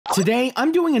Today,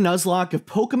 I'm doing a Nuzlocke of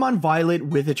Pokemon Violet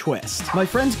with a twist. My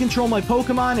friends control my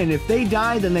Pokemon, and if they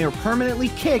die, then they are permanently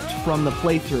kicked from the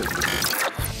playthrough.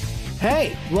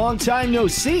 Hey, long time no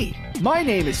see. My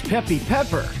name is Peppy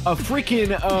Pepper, a freaking,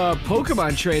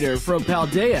 Pokemon trainer from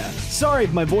Paldea. Sorry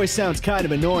if my voice sounds kind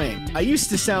of annoying. I used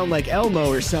to sound like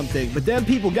Elmo or something, but then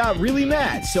people got really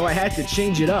mad, so I had to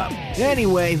change it up.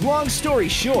 Anyway, long story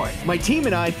short, my team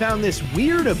and I found this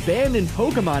weird abandoned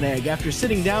Pokemon egg after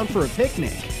sitting down for a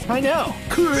picnic. I know,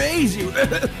 crazy.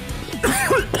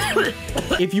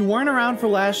 If you weren't around for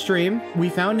last stream, we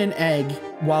found an egg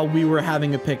while we were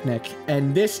having a picnic,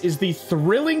 and this is the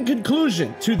thrilling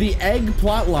conclusion to the egg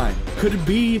plotline. Could it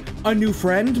be a new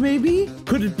friend, maybe?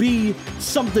 Could it be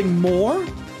something more?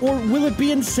 Or will it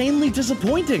be insanely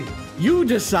disappointing? You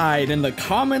decide in the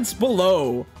comments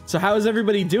below. So how is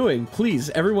everybody doing? Please,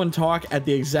 everyone talk at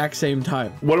the exact same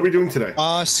time. What are we doing today?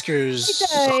 Oscars.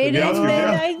 I died, and then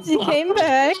I came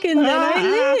back, and then I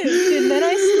lived, and then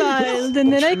I smiled,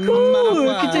 and then I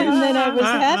cooked, and then I was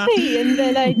happy, and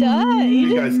then I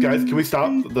died. Hey guys, can we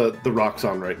stop the rocks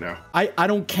on right now? I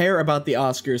don't care about the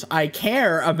Oscars. I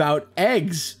care about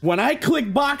eggs. When I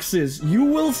click boxes, you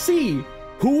will see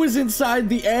who is inside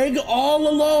the egg all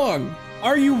along.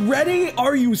 Are you ready?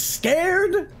 Are you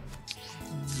scared?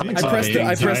 I pressed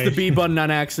the B button on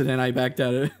accident. I backed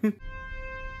out of it.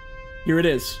 Here it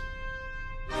is.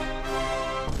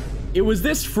 It was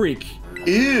this freak.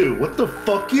 Ew, what the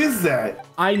fuck is that?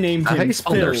 I named him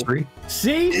Phil.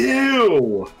 See?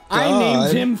 Ew. I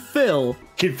named him Phil.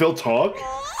 Can Phil talk?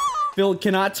 Phil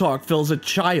cannot talk. Phil's a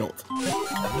child.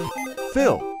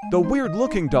 Phil, the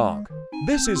weird-looking dog.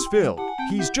 This is Phil.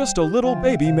 He's just a little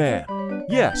baby man.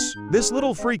 Yes, this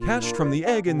little freak hatched from the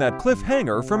egg in that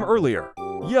cliffhanger from earlier.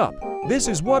 Yup, this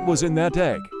is what was in that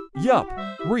egg. Yup,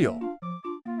 real.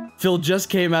 Phil just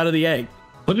came out of the egg.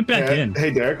 Put it back in. Hey,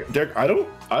 Derek, I don't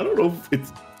know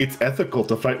if it's ethical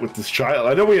to fight with this child.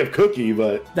 I know we have Cookie,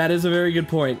 but that is a very good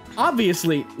point.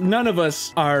 Obviously, none of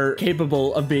us are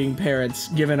capable of being parents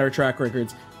given our track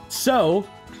records. So,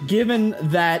 given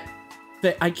that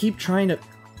I keep trying to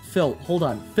Phil, hold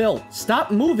on. Phil,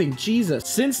 stop moving, Jesus.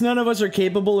 Since none of us are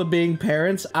capable of being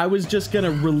parents, I was just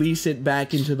gonna release it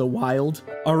back into the wild.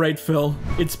 All right, Phil,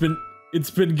 it's been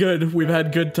good. We've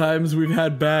had good times, we've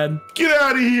had bad. Get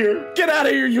out of here! Get out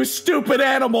of here, you stupid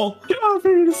animal! Get out of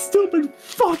here, you stupid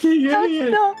fucking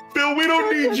idiot! No. Phil, we don't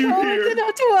need you here!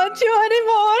 I don't want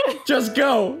you anymore! Just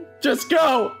go! Just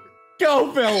go!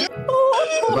 Go, Phil!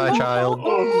 Bye, child.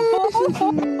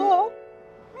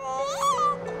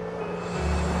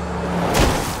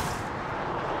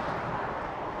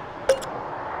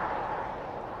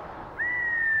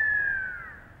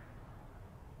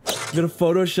 I'm gonna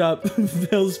Photoshop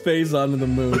Phil's face onto the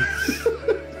moon.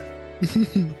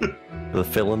 The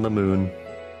Phil in the moon.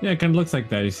 Yeah, it kind of looks like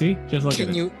that, you see? Just look at it.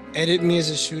 Can you edit me as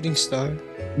a shooting star?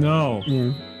 No.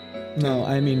 Yeah. No,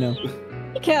 I mean no.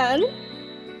 You can.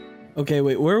 Okay,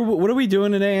 wait, what are we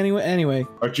doing today anyway?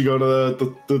 Aren't you going to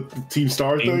the Team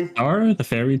Star thing? Star? The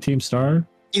fairy Team Star?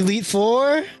 Elite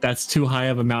Four? That's too high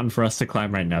of a mountain for us to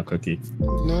climb right now, Cookie.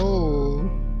 No.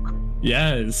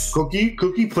 Yes. Cookie,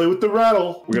 play with the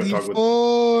rattle. We're gonna talk with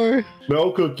Four.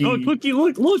 No, Cookie. Oh, Cookie,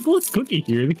 look, Cookie.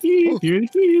 Here are the keys. Here are the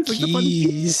keys. Like the funny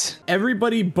Keys.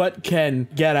 Everybody but Ken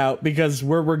get out because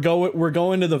we're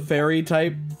going to the fairy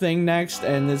type thing next,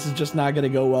 and this is just not gonna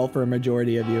go well for a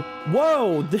majority of you.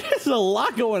 Whoa, there's a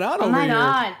lot going on over here. Oh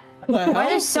my god. Why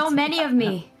there's so many of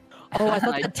me? Oh, I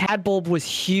thought the tadpolb was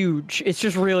huge. It's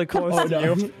just really close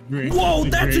to you. Whoa,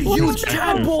 that's a huge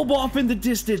tadpolb off in the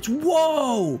distance.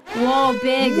 Whoa. Whoa,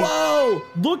 big. Whoa,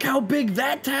 look how big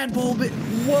that tadpolb is.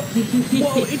 Whoa,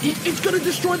 whoa, it's gonna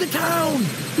destroy the town.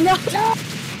 No.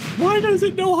 Why does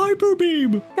it know Hyper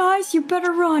Beam? Guys, you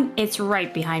better run. It's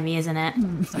right behind me, isn't it?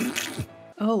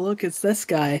 Oh, look, it's this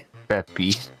guy.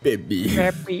 Peppy.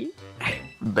 Peppy.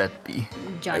 Peppy.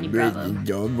 Johnny Bravo.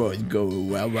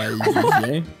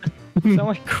 Sound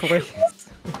like Chris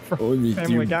from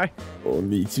Family Guy.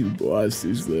 Only 2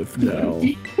 bosses left now.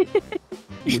 What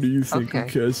do you think of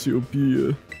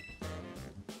Cassiopeia?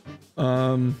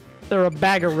 They're a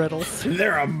bag of riddles.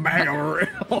 They're a bag of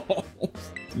riddles.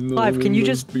 Clive, can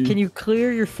you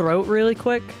clear your throat really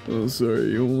quick? Oh,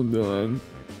 sorry, hold on.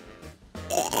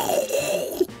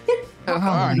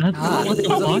 What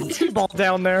the fuck? Ball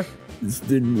down there. This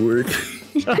didn't work.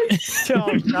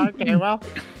 Okay, well,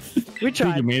 we I think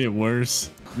tried. you made it worse.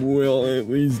 Well, at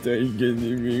least I get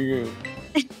it.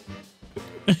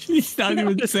 He's not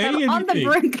even saying anything. On the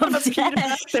brink of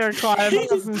death. There, Clive. He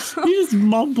just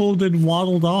mumbled and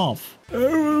waddled off. I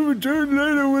will return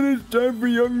later when it's time for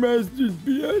young master's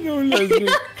piano lesson.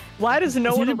 Why does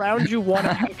no one around you want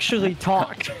to actually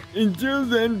talk? Until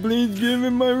then, please give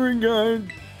him my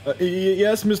regard.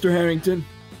 Yes, Mr. Harrington.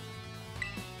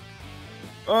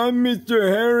 I'm Mr.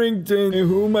 Harrington.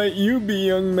 Who might you be,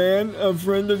 young man? A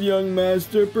friend of young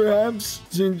master, perhaps?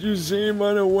 Since you seem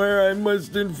unaware, I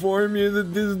must inform you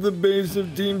that this is the base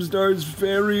of Team Star's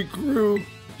ferry crew.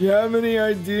 Do you have any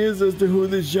ideas as to who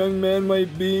this young man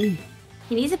might be?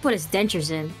 He needs to put his dentures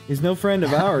in. He's no friend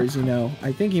of ours, you know.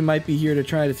 I think he might be here to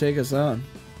try to take us on.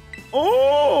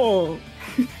 Oh!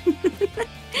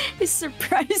 His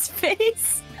surprise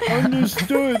face.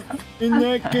 Understood. In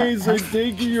that case, I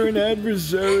take it you're an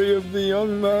adversary of the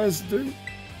young master.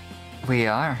 We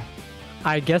are.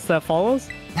 I guess that follows.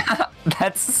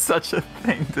 That's such a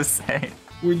thing to say.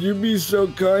 Would you be so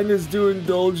kind as to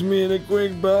indulge me in a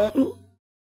quick battle?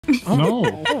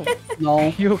 No.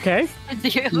 No. You okay?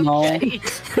 No.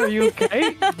 Are you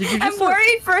okay? Did you I'm just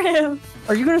worried for him.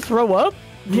 Are you gonna throw up?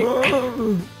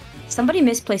 Somebody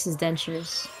misplaced his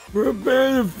dentures.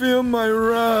 Prepare to feel my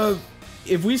wrath.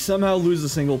 If we somehow lose a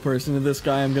single person to this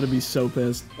guy, I'm gonna be so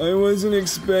pissed. I wasn't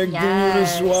expecting you to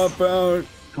swap out.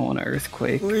 I want an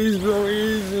earthquake. Please go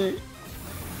easy.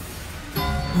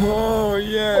 Oh,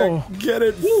 yeah. Oh. Get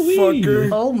it, fucker.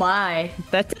 Oh my.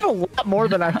 That did a lot more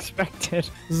than I expected.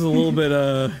 This is a little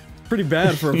bit, pretty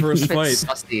bad for a first fight.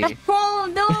 Sussy. Oh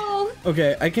no.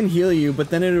 Okay, I can heal you, but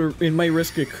then it might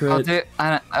risk a crit. I'll do it.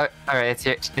 Alright, it's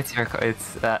your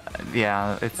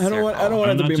yeah, it's I don't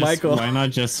want it to be Michael. Why not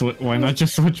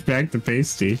just switch back to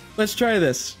Pasty? Let's try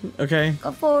this, okay?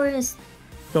 Go Forest.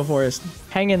 Go Forest.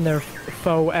 Hang in there,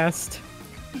 faux est.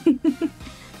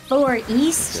 For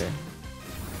East.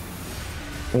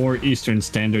 Or Eastern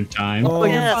Standard Time. Oh,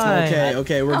 yeah.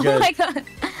 okay, we're Oh good. my god.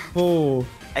 Oh.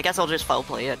 I guess I'll just foul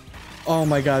play it. Oh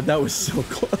my god, that was so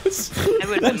close. I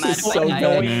would have been mad if so I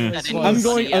annoying. died. I'm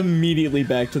going immediately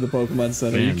back to the Pokemon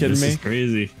Center. Are you kidding this me? is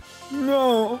crazy.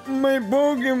 No, my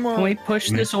Pokemon. Can we push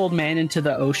this old man into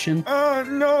the ocean? Oh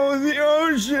no, the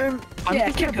ocean.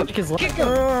 Yeah, kick him.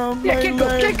 Oh, my Kick him.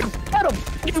 leg. Get him.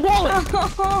 His wallet.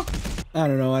 I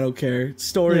don't know, I don't care.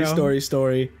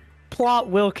 Story. Plot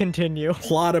will continue.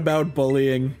 Plot about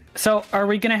bullying. So, are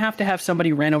we gonna have to have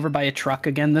somebody ran over by a truck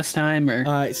again this time,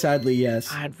 or? Sadly, yes.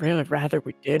 I'd really rather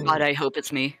we didn't. God, I hope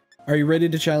it's me. Are you ready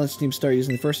to challenge Team Star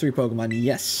using the first 3 Pokemon?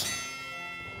 Yes.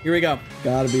 Here we go.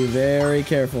 Gotta be very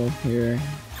careful here.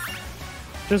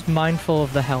 Just mindful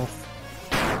of the health.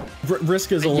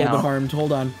 VRISKA's a little bit harmed.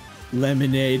 Hold on.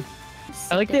 Lemonade.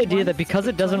 I like the idea that because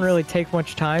it doesn't really take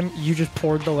much time, you just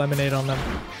poured the lemonade on them.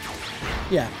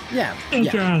 Yeah. Yeah,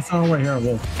 it's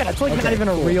like not even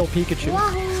a real Pikachu.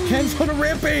 Ken's on a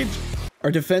rampage!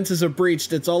 Our defenses are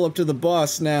breached. It's all up to the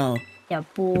boss now. Yeah,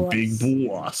 boss. Big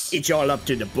boss. It's all up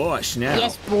to the boss now.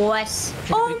 Yes, boss.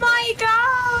 Oh my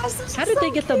gosh. This How is did so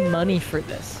they get the money for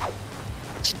this?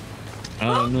 I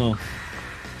don't know.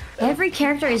 Every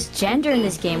character is gender in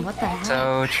this game. What the heck?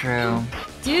 So true.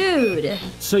 Dude.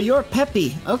 So you're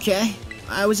Peppy. Okay.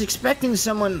 I was expecting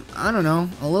someone, I don't know,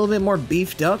 a little bit more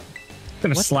beefed up. I'm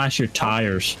gonna slash your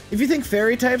tires. If you think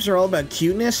fairy types are all about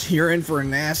cuteness, you're in for a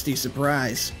nasty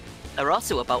surprise. They're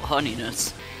also about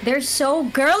honeyness. They're so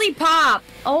girly pop.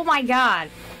 Oh my god.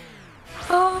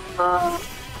 Oh.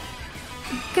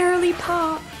 Girly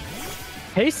pop.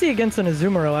 Pasty against an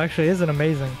Azumarill actually isn't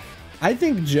amazing. I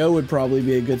think Joe would probably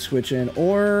be a good switch in,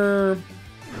 or...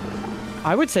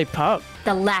 I would say Pup.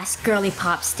 The last girly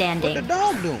pop standing. What the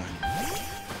dog doing?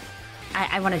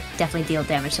 I want to definitely deal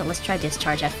damage, so let's try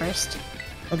discharge at first.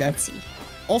 Okay. Let's see.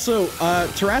 Also,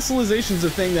 terrassalization's a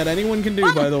thing that anyone can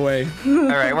do, by the way.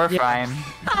 Alright, we're fine.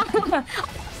 I'm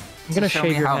gonna Show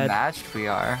shave me your how head. matched we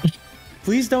are.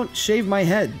 Please don't shave my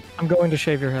head. I'm going to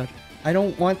shave your head. I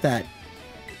don't want that.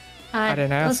 I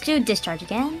didn't ask. Let's do discharge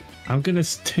again. I'm gonna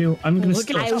steal. I'm gonna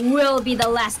steal. I will be the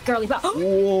last girly pop.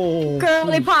 Whoa.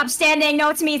 Girly pop standing. No,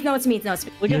 it's me. No, it's me. No, it's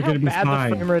me. Look You're at how gonna be bad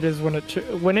fine. the frame rate is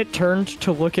when it turned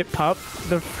to look at Pup.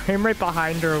 The frame rate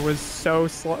behind her was so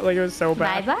slow. Like it was so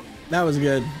bad. Bye bye. That was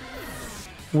good.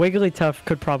 Wigglytuff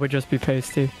could probably just be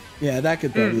Pasty. Yeah, that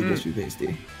could probably just be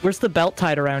Pasty. Where's the belt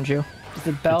tied around you?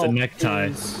 The belt. It's a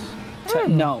necktie.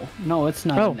 No, it's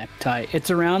not a necktie.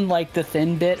 It's around like the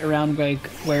thin bit around like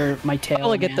where my tail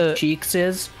like and at the cheeks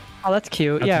is. Oh, that's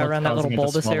cute. That's yeah, what's around that little causing it to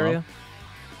bulbous swell area. up.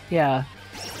 Yeah.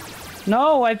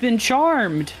 No, I've been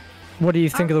charmed. What do you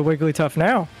think of the Wigglytuff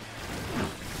now?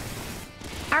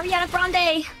 Ariana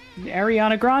Grande.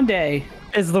 Ariana Grande.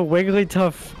 Is the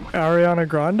Wigglytuff Ariana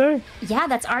Grande? Yeah,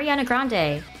 that's Ariana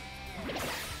Grande.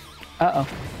 Uh-oh.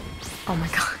 Oh my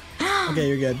god. Okay,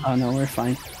 you're good. Oh no, we're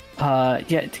fine.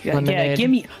 Yeah, give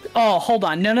me. Oh, hold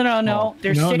on. No.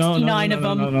 There's 69 of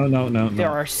them. No. There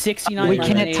are 69 We can't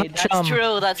lemonade. touch That's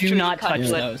true. That's Do true. not touch Cut it.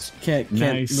 those. Can't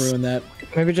ruin that.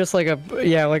 Maybe just like a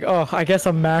I guess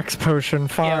a max potion.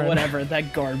 Fine. Yeah, whatever.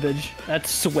 That garbage. That's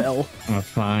swill. Oh,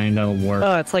 fine, that'll work.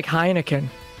 Oh, it's like Heineken.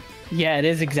 Yeah, it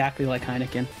is exactly like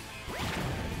Heineken.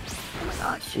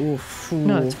 Oof.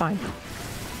 No, it's fine.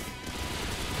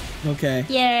 Okay.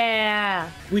 Yeah.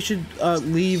 We should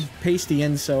leave Pasty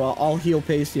in, so I'll heal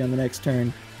Pasty on the next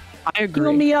turn. I agree.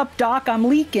 Heal me up, Doc. I'm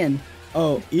leaking.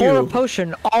 Oh, Pour a ew.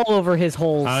 potion all over his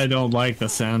holes. I don't like the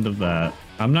sound of that.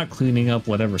 I'm not cleaning up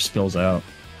whatever spills out.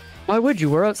 Why would you?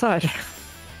 We're outside.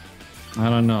 I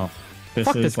don't know.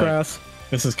 Fuck this grass.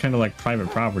 This is kind of like private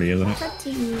property, isn't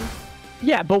it?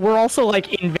 Yeah, but we're also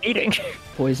like invading.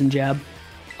 Poison jab.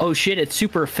 Oh shit, it's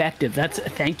super effective. That's a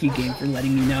thank you game for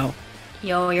letting me know.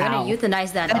 Yo, you're Ow. gonna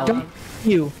euthanize that dog.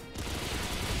 You.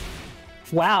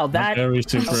 Wow, that Very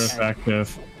super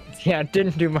effective. Yeah, it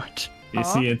didn't do much. You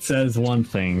see, it says one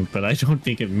thing, but I don't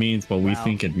think it means what we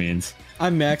think it means.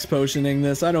 I'm max potioning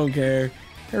this. I don't care.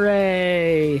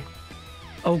 Hooray.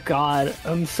 Oh god,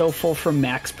 I'm so full from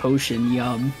max potion.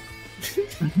 Yum.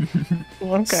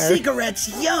 Okay.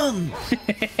 Cigarettes, yum!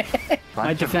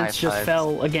 My defense just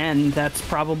fell again. That's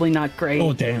probably not great.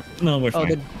 Oh damn! No, we're Oh,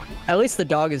 fine. at least the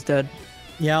dog is dead.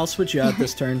 Yeah, I'll switch you out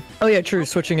this turn. Oh yeah, true.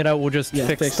 Switching it out will just Yeah,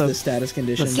 fix the status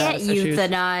conditions. Get status issues.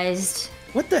 euthanized.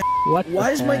 What the? What? Why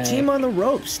the is my heck? team on the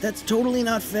ropes? That's totally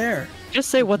not fair. Just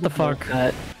say what the fuck.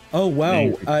 Cut. Oh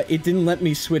wow, it didn't let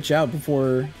me switch out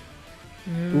before.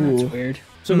 That's weird.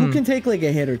 So who can take like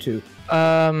a hit or two?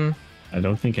 I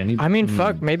don't think any. I mean,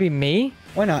 fuck, maybe me?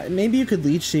 Why not? Maybe you could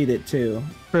leech seed it too.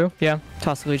 True, yeah.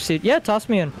 Toss the leech seed. Yeah, toss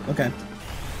me in. Okay.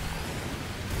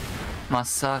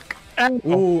 Must suck.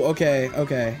 Ooh,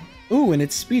 okay. Ooh, and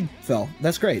its speed fell.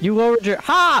 That's great. You lowered your...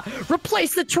 Ha!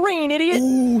 Replace the terrain, idiot!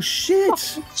 Oh shit!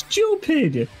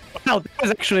 Stupid! Wow, that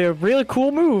was actually a really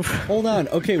cool move. Hold on.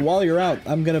 Okay, while you're out,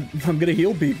 I'm gonna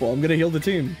heal people. I'm gonna heal the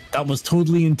team. That was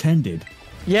totally intended.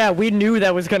 Yeah, we knew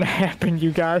that was gonna happen,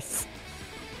 you guys.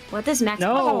 What does max?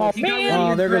 No, you got rid of man! Oh,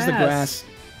 your there goes the grass.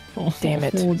 Oh, Damn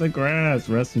it. Oh, the grass.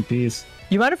 Rest in peace.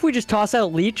 You mind if we just toss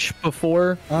out leech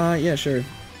before? Yeah, sure.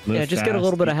 Live Yeah, just get a fast,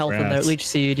 little bit of eat health in there. grass. Leech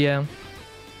seed, yeah.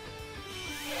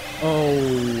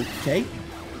 Okay.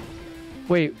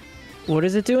 Wait, what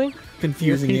is it doing?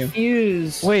 Confusing you.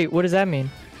 Confused. Wait, what does that mean?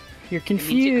 You're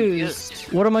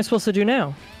confused. What am I supposed to do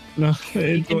now? No,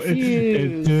 it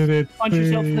confused. did it. Punch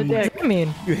yourself in the What dick. does that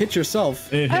mean? You hit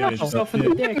yourself. It I hit don't yourself in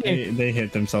the dick. They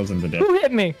hit themselves in the dick. Who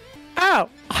hit me? Ow!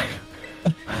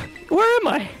 Where am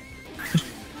I?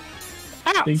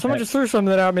 Ow! Think Someone that- just threw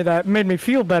something at me that made me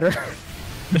feel better.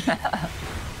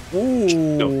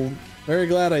 Ooh. Very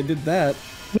glad I did that.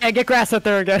 Yeah, get grass out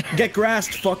there again. Get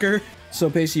grassed, fucker. So,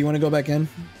 Pacey, you want to go back in?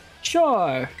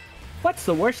 Sure. What's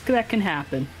the worst that can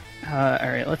happen?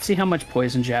 Alright, let's see how much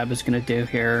Poison Jab is gonna do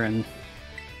here, and...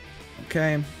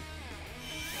 Okay.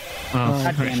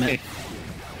 God damn it.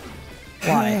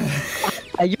 Why?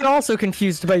 You're also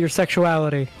confused about your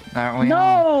sexuality. Aren't we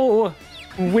all?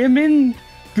 No! Women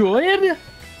good?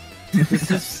 This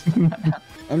is...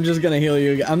 I'm just gonna heal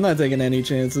you. I'm not taking any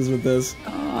chances with this. Oh,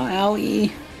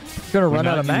 owie. You're gonna run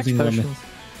We're out of not max using potions.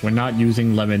 We're not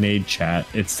using lemonade chat.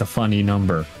 It's the funny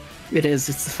number. It is,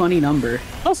 it's a funny number.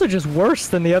 Also just worse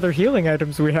than the other healing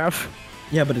items we have.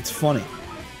 Yeah, but it's funny.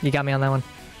 You got me on that one.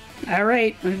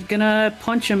 Alright, I'm gonna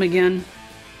punch him again.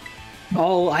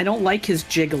 Oh, I don't like his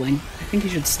jiggling. I think he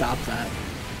should stop that.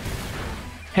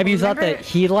 Have you thought Remember- that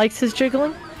he likes his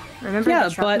jiggling? Remember Yeah,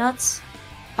 the truck but- nuts?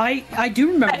 I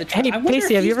do remember the truck. Hey, I wonder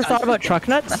Pacey, if have you he's ever got thought about truck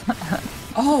truck nuts?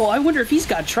 Oh, I wonder if he's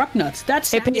got truck nuts. That's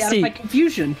Hey, me out of Pacey. my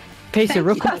confusion. Pacey,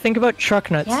 real quick, think about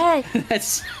truck nuts. Yeah,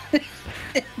 That's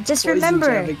just Poison remember.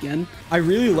 Jab again. I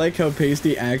really like how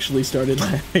Pasty actually started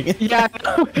laughing. Yeah,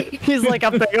 he's like,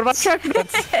 I'm thinking about truck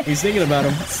nuts. He's thinking about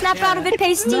him. Snap out of it,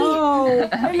 Pasty. No,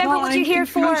 Remember what you're here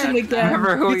for.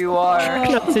 Remember who you are.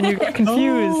 Nuts and you get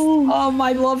confused. Oh,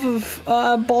 my love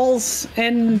of balls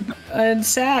and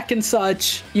sack and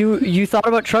such. You thought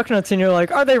about truck nuts and you're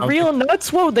like, are they real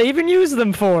nuts? What would they even use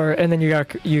them for? And then you got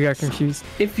confused.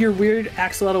 If your weird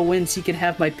axolotl wins, he can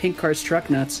have my pink car's truck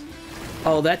nuts.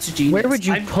 Oh, that's genius. Where would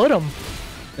you put them?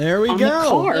 There we on go. the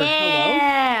car?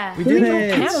 Yeah. We did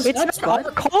it. It's not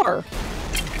our car.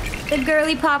 The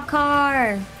girly pop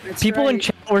car. That's People in right.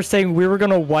 chat were saying we were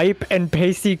gonna wipe and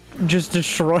Pasty just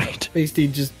destroyed. Pasty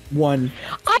just won.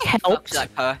 I helped.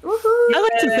 That car. I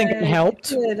like to think I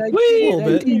helped. A little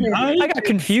bit. I got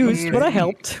confused, but I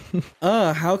helped.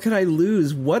 How could I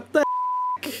lose? What the?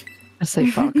 I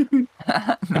say fuck.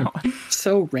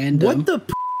 So random. What the?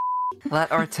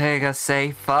 Let Ortega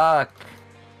say fuck.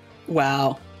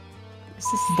 Wow. This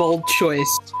is a bold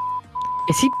choice.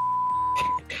 Is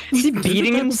he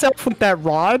beating himself with that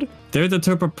rod? They're the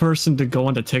type of person to go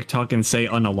onto TikTok and say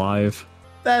unalive.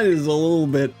 That is a little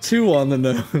bit too on the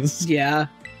nose. Yeah.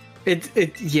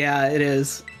 Yeah, it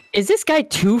is. Is this guy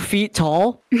 2 feet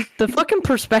tall? The fucking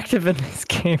perspective in this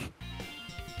game.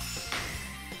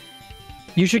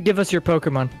 You should give us your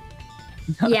Pokemon.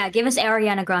 Yeah, give us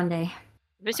Ariana Grande.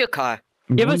 Where's your car?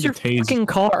 Give us your fucking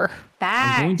car.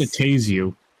 I'm going to tase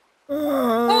you.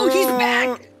 Oh, he's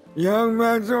back! Young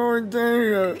man's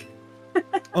Ortega.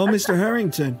 Oh, Mr.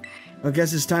 Harrington. I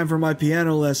guess it's time for my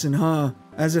piano lesson, huh?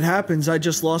 As it happens, I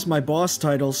just lost my boss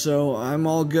title, so I'm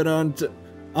all good on.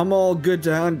 I'm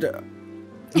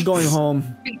going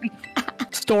home.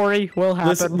 Story will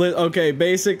happen. Okay,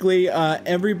 basically,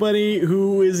 everybody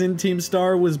who is in Team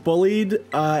Star was bullied,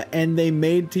 and they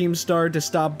made Team Star to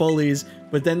stop bullies,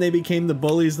 but then they became the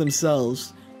bullies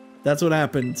themselves. That's what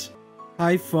happened.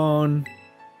 Hi, phone.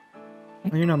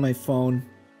 Oh, you're not my phone.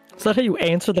 Is that how you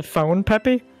answer the phone,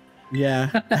 Peppy?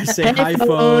 Yeah, I say hi,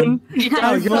 phone.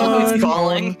 Hi, phone. Who's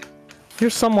calling? You're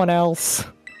someone else.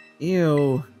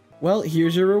 Ew. Well,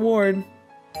 here's your reward.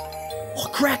 Oh,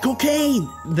 crack cocaine!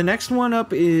 The next one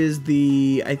up is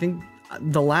I think,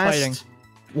 the last... Fighting.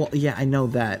 Well, yeah, I know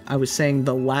that. I was saying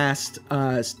the last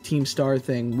Team Star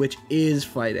thing, which is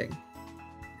fighting.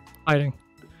 Fighting.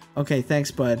 Okay,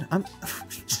 thanks, bud.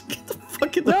 Just get the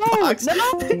fuck in the box.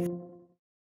 No!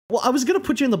 Well, I was gonna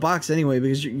put you in the box anyway,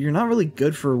 because you're not really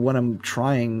good for what I'm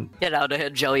trying. Get out of here,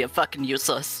 Joey. You're fucking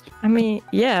useless. I mean,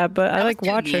 yeah, but I like Too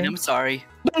watching. mean, I'm sorry.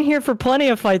 I've been here for plenty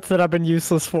of fights that I've been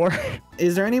useless for.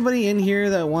 Is there anybody in here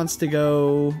that wants to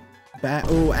go back?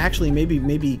 Oh, actually,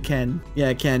 maybe Ken.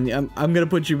 Yeah, Ken. I'm gonna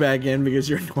put you back in because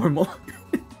you're normal.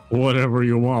 Whatever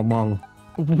you want, Mama.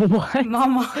 What?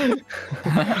 Mama.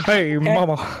 Hey,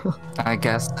 Mama. I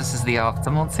guess this is the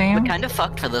optimal team. We're kind of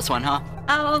fucked for this one, huh?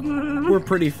 We're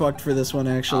pretty fucked for this one,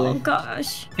 actually. Oh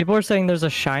gosh. People are saying there's a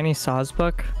shiny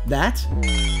Sawsbuck. That?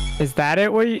 Is that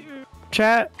it? What you...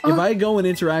 Chat? If I go and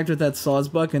interact with that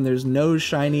Sawsbuck and there's no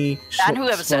shiny Ban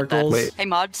whoever said that. sparkles... Hey,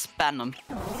 mods, ban them.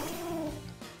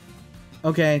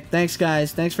 Okay, thanks,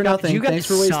 guys. Thanks for Guys, nothing. you guys Thanks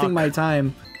for wasting suck. my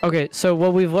time. Okay, so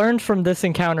what we've learned from this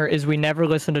encounter is we never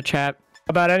listen to chat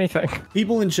about anything.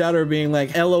 People in chat are being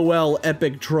like, LOL,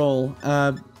 epic troll.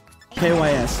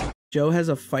 KYS. Joe has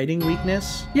a fighting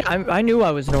weakness? Yeah, I knew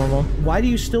I was normal. Why do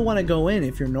you still want to go in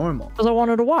if you're normal? Because I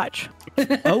wanted to watch.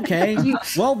 Okay,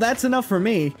 well, that's enough for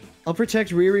me. I'll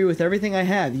protect Riri with everything I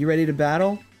have. You ready to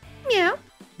battle? Yeah.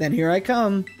 Then here I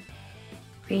come.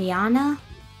 Rihanna?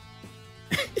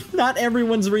 Not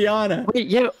everyone's Rihanna. Wait,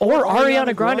 yeah, or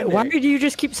Ariana Grande. Grande. Why did you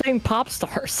just keep saying pop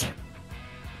stars?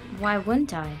 Why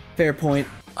wouldn't I? Fair point.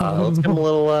 Let's give him a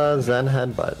little Zen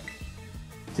headbutt.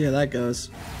 See how that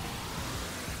goes.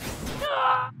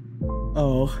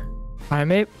 Oh.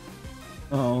 Primate?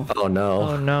 Oh. Oh no.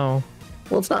 Oh no.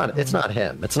 Well, it's not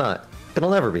him. It's not. It'll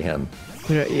never be him.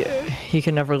 Yeah, he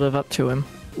can never live up to him.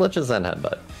 Let's just Zen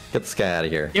headbutt. Get this guy out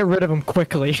of here. Get rid of him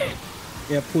quickly.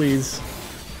 Yeah, please.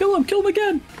 Kill him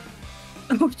again!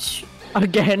 Ouch.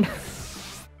 Again.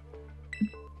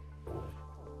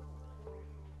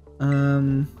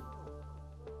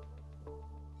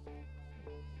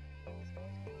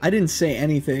 I didn't say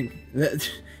anything. It's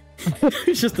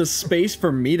just a space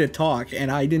for me to talk,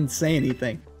 and I didn't say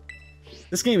anything.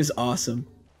 This game is awesome.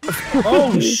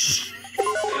 Oh, shit.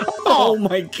 Oh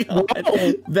my god.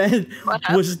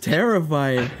 That was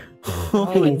terrifying.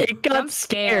 It got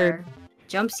scared.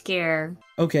 Jump scare.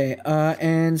 Okay,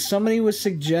 and somebody was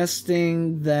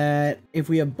suggesting that if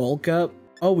we have bulk up.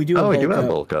 Oh, we do have bulk up. we do have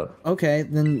bulk up. Okay,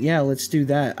 then yeah, let's do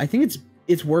that. I think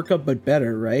it's work up but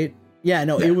better, right? Yeah,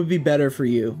 no, it would be better for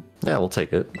you. Yeah, we'll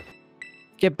take it.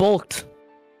 Get bulked.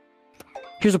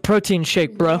 Here's a protein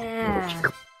shake, bro. Yeah.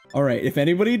 All right, if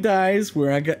anybody dies,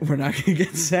 we're not gonna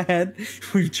get sad.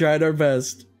 We've tried our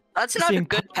best. That's not a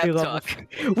good pep talk.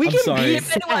 We I'm can sorry. be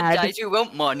If anyone sad. dies, you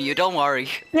won't mourn you, don't worry.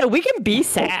 Yeah, we can be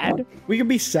sad. We can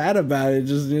be sad about it.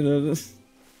 Just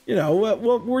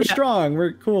we're strong.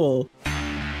 We're cool.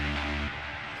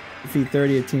 Defeat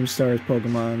 30 of Team Star's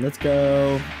Pokemon. Let's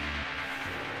go.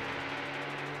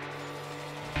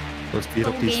 Let's beat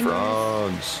up these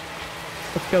frogs.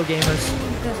 Let's go, gamers.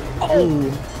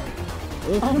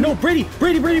 Oh no, Brady,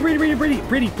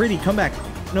 come back.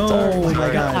 No, Oh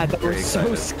my god. that was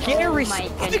so scary. my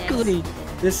Quickly.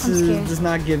 This does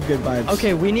not give good vibes.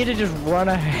 Okay, we need to just run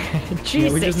ahead. Yeah,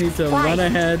 Jesus we just need to Christ. run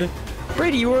ahead.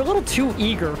 Brady, you were a little too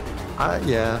eager.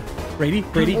 Yeah. Brady,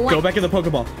 go back in the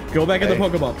Pokeball. Go back in the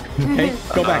Pokeball. Okay,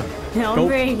 go back. No, Go,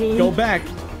 Brady. go back.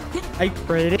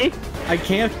 Brady? I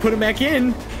can't put him back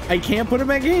in. I can't put him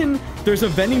back in. There's a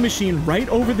vending machine right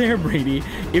over there, Brady.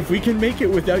 If we can make it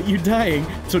without you dying,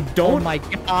 so don't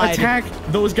attack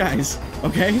those guys,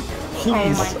 okay?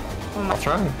 Please. I'll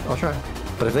try.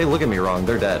 But if they look at me wrong,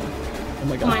 they're dead. Oh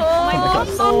my god.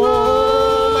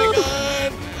 Oh my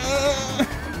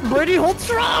god. Brady, hold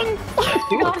strong.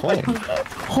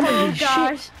 Holy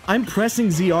gosh. I'm pressing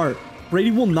ZR.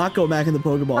 Brady will not go back in the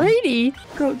Pokeball. Brady,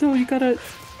 no, you gotta.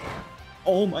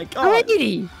 Oh my god.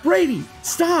 Brady,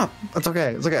 stop. It's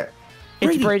okay. It's okay.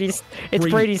 It's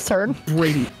Brady's turn.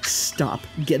 Brady, stop.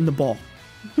 Get in the ball.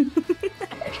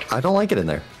 I don't like it in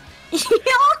there.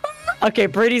 Okay,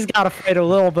 Brady's gotta fight a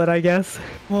little bit, I guess.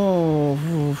 Oh,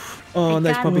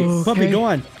 nice puppy. Puppy, go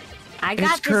on. I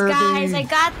got this, guys. I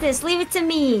got this. Leave it to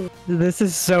me. This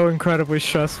is so incredibly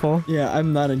stressful. Yeah,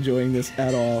 I'm not enjoying this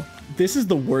at all. This is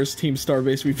the worst Team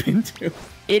Starbase we've been to.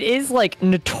 It is, like,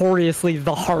 notoriously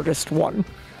the hardest one.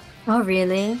 Oh,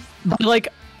 really? But, like,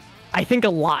 I think a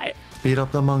lot. Beat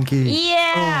up the monkey.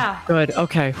 Yeah. Oh, good.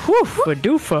 Okay. Whew,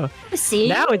 Badoofa. See,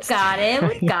 now we got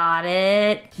it. We got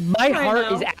it. My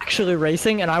heart is actually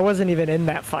racing, and I wasn't even in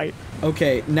that fight.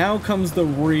 Okay, now comes the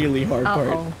really hard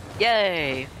part.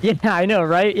 Yay. Yeah, I know,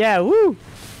 right? Yeah, woo.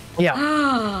 Yeah.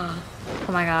 Oh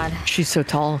my god. She's so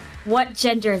tall. What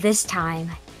gender this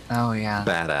time? Oh, yeah.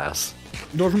 Badass.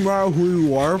 Doesn't matter who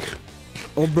you are.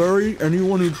 I'll bury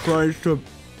anyone who tries to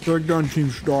take down Team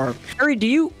Star. Harry,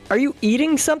 are you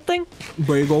eating something?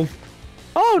 Bagel.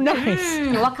 Oh,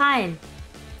 nice. What kind?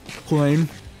 Plain.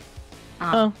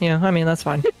 Oh, yeah, I mean, that's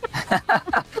fine.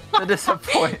 The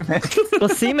disappointment. The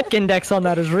Glycemic index on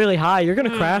that is really high. You're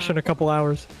gonna crash in a couple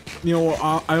hours. You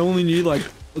know, I only need like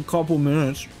a couple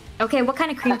minutes. Okay, what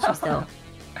kind of cream cheese though?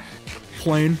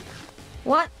 Plain.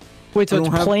 What? Wait, so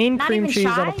it's plain Not cream even cheese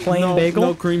on a shy? plain bagel?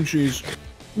 No cream cheese.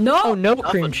 No. Oh, no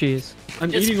cream cheese.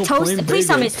 I'm It's eating a toasted. plain Please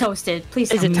tell me bagel. it's toasted.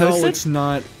 Please Is tell it me. toasted? No, it's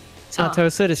not. It's not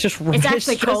toasted. It's just. It's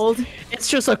actually cold. It's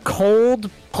just a cold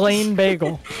plain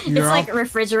bagel. It's like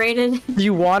refrigerated. Do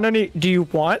you want any? Do you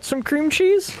want some cream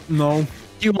cheese? No.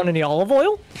 Do you want any olive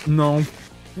oil? No.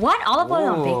 What? Olive oil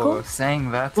on bagel?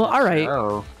 Saying that. Well, all right.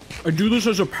 I do this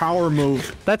as a power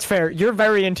move. That's fair. You're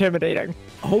very intimidating.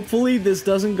 Hopefully this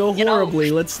doesn't go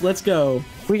horribly. Let's go.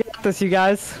 We got this, you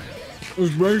guys. This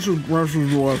base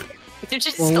aggressive work. You're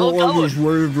just still going. Just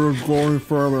waiting for it going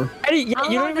further. You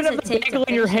don't even have the bagel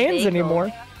in your hands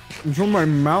anymore. It's on my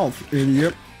mouth,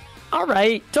 idiot. All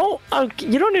right,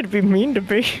 you don't need to be mean to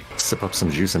me. Sip up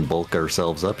some juice and bulk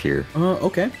ourselves up here.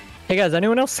 Okay. Hey guys,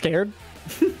 anyone else scared?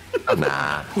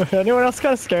 Nah. Anyone else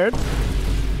kind of scared?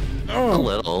 A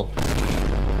little.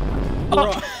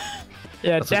 Oh.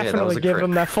 Yeah, That's okay, that definitely was a give crit.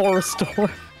 him that full restore.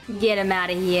 Get him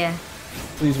out of here.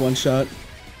 Please one shot.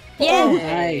 Yeah. Oh,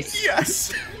 nice.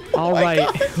 Yes. All right.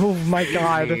 Oh my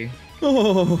god.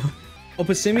 Oh,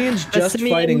 Passimian's just Passimian-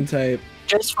 fighting type.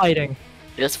 Just fighting.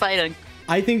 Just fighting.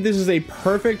 I think this is a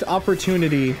perfect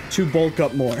opportunity to bulk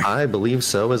up more. I believe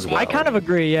so as well. I kind of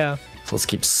agree, yeah. So let's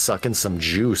keep sucking some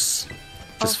juice.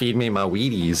 Just feed me my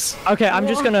Wheaties. Okay, I'm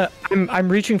just gonna. I'm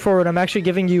reaching forward. I'm actually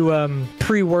giving you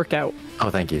pre-workout.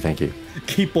 Oh, thank you, thank you.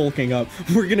 Keep bulking up.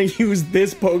 We're gonna use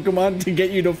this Pokemon to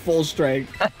get you to full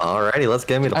strength. Alrighty, let's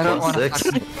get me to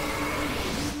 +6.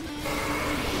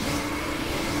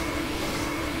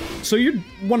 So you're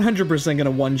 100%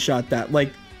 gonna one-shot that.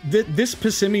 Like, this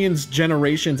Passimian's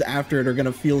generations after it are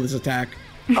gonna feel this attack.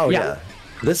 Oh yeah.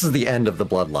 This is the end of the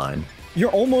bloodline.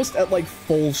 You're almost at like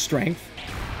full strength.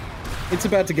 It's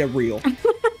about to get real.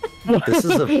 This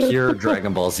is a pure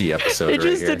Dragon Ball Z episode It right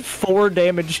just here. did 4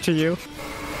 damage to you.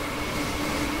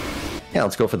 Yeah,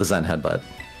 let's go for the Zen Headbutt.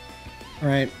 All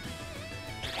right.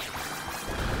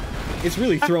 It's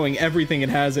really throwing everything it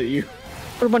has at you.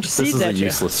 Or a bunch of This seeds is a at you.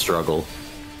 useless struggle.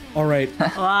 All right.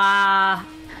 Wow.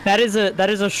 That is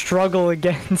a struggle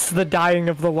against the dying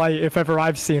of the light, if ever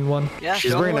I've seen one. Yeah,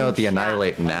 She's bringing out the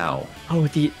Annihilate now. Oh,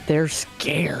 they're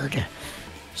scared.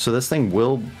 So this thing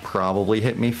will probably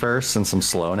hit me first since I'm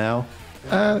slow now.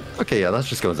 Okay, yeah, let's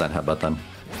just go Zen Headbutt then.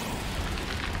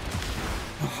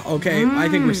 Okay, I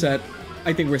think we're set.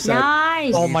 I think we're set.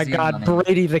 Nice. Oh my god,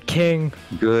 Brady the king.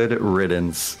 Good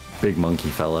riddance, big monkey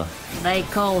fella. They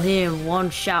call him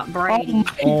one-shot Brady.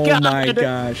 Oh my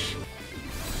gosh.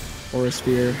 Or a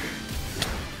spear.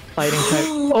 Fighting type.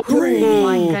 Oh Brady.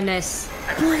 my goodness.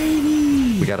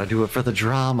 Brady. We gotta do it for the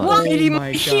drama. Brady, Oh my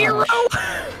my hero.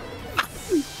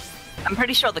 I'm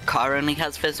pretty sure the car only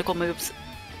has physical moves.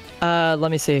 Let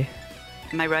me see.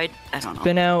 Am I right? I don't know.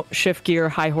 Spin out, shift gear,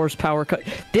 high horsepower.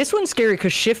 This one's scary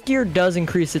because shift gear does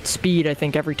increase its speed, I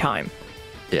think, every time.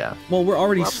 Yeah. Well, we're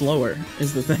already slower,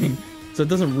 is the thing. So it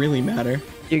doesn't really matter.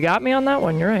 You got me on that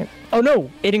one, you're right. Oh no,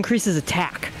 it increases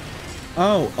attack.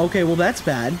 Oh, okay. Well, that's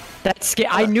bad. That's scary.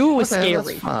 I knew it was Okay,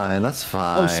 scary. That's fine. That's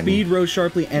fine. Oh, speed rose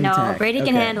sharply and No, attack. Brady can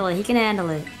Okay. handle it. He can handle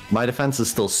it. My defense is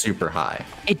still super high.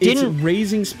 It It's didn't,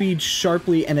 raising speed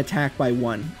sharply and attack by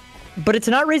 1. but it's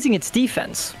not raising its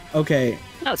defense. Okay.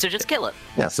 No, so just kill it.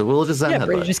 Yeah, so we'll just Zen Yeah,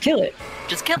 Brady, headbutt. just kill it.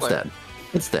 Just kill It's it. dead.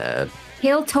 It's dead.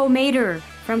 Kill Tomater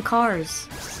from Cars.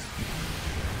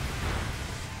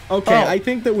 Okay, Oh. I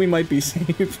think that we might be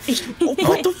safe. Oh,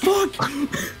 what the fuck?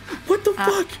 What the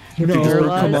fuck? No,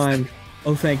 paralyzed. come on.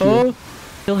 Oh, thank you. Oh,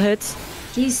 still hits.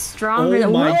 He's stronger Oh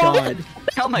than my Whoa! god.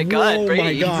 Oh my god, Oh Brady.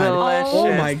 my god.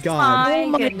 Oh my god. My Oh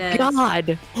my goodness.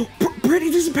 god. Brady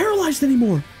isn't paralyzed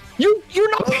anymore. You're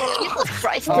not. Jesus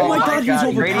Christ. Oh my god,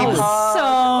 he's Brady overpowered.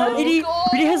 Hawk. Brady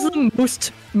has the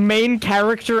most main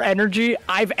character energy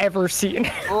I've ever seen.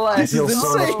 I This feel is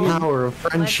so much insane. power of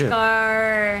Let's friendship.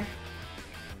 go.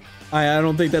 I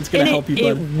don't think that's gonna And help you,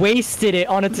 it bud. wasted it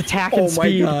on its attack and Oh my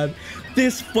speed. god.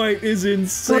 This fight is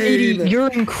insane. Brady, you're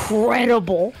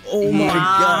incredible. Oh my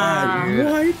god.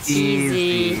 What?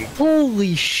 Easy.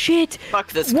 Holy shit.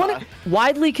 Fuck this One, car.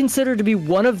 widely considered to be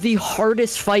one of the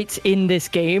hardest fights in this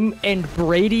game, and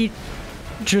Brady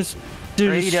just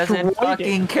Brady doesn't destroyed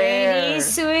fucking it. care. Brady,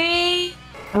 sweet.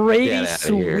 Brady Get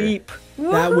outta here. sweep.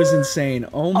 That was insane.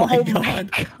 Oh my Oh god.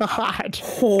 my god.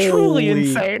 Holy. Truly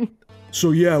insane.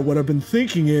 So yeah, what I've been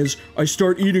thinking is, I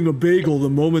start eating a bagel the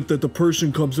moment that the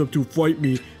person comes up to fight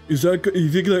me. Is that, you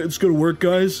think that it's gonna work,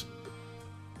 guys?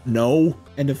 No.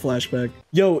 End of flashback.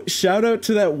 Yo, shout out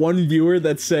to that one viewer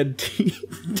that said,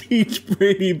 teach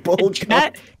Brady bulk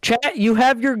up. Chat, you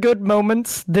have your good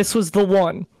moments. This was the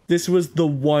one. This was the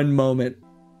one moment.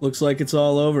 Looks like it's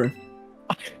all over.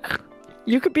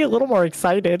 You could be a little more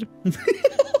excited.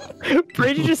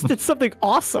 Brady just did something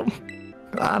awesome.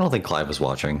 I don't think Clive was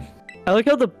watching. I like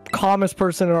how the calmest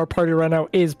person in our party right now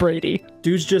is Brady.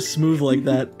 Dude's just smooth like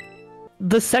that.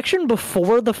 The section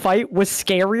before the fight was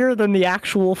scarier than the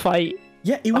actual fight.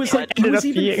 Yeah, it was Okay. like, it Ended was up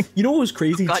even, being. you know what was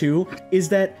crazy too? Is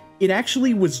that it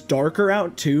actually was darker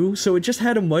out too, so it just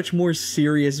had a much more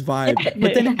serious vibe.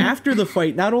 But then after the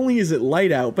fight, not only is it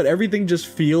light out, but everything just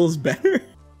feels better.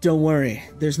 Don't worry,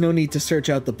 there's no need to search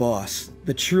out the boss.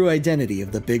 The true identity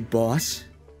of the big boss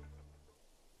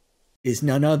is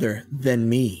none other than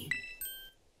me.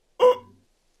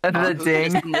 The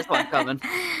ding. Seen this one coming.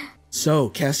 So,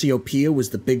 Cassiopeia was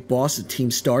the big boss of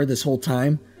Team Star this whole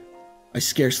time? I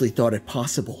scarcely thought it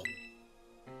possible.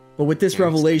 But with this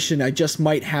revelation, I just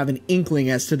might have an inkling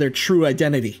as to their true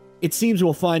identity. It seems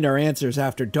we'll find our answers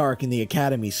after dark in the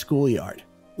Academy schoolyard.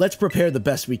 Let's prepare the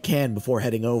best we can before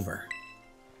heading over.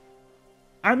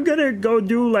 I'm gonna go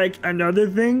do, like, another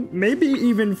thing. Maybe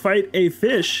even fight a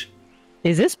fish.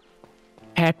 Is this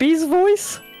Peppy's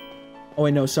voice? Oh,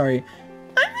 wait, no, sorry.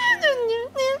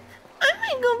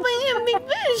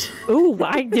 Ooh,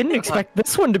 I didn't expect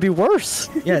this one to be worse.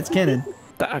 Yeah, it's canon.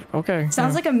 Okay.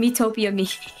 Sounds like a Metopia me.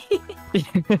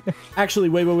 Actually,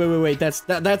 wait.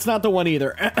 That's not the one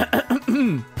either.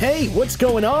 Hey, what's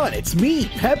going on? It's me,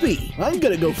 Peppy. I'm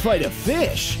gonna go fight a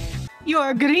fish. You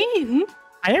are green.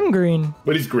 I am green.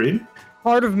 But he's green?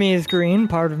 Part of me is green,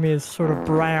 part of me is sort of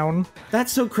brown.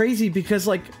 That's so crazy because,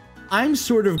 like, I'm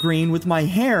sort of green with my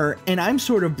hair, and I'm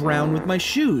sort of brown with my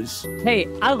shoes. Hey,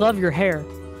 I love your hair.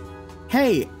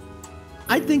 Hey,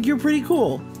 I think you're pretty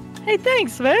cool. Hey,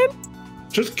 thanks, man.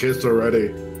 Just kiss already.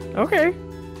 Okay.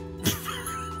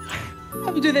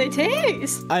 How do they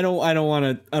taste? I don't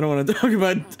want to talk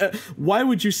about. Why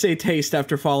would you say taste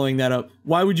after following that up?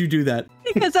 Why would you do that?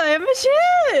 Because I am a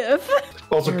chef.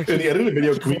 Also, in the edited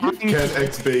video, can we give Ken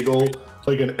X Bagel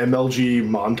like an MLG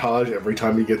montage every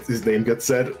time his name gets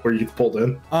said, where he gets pulled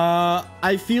in?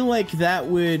 I feel like that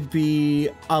would be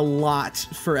a lot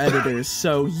for editors.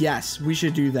 So yes, we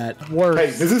should do that.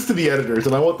 Hey, this is to the editors,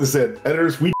 and I want this in.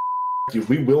 Editors, we you.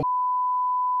 We will.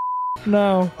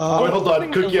 No. Wait, hold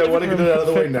on, Cookie. I want to get it out of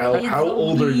the way now. How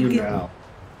old are you now?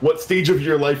 What stage of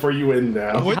your life are you in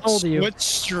now? What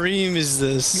stream is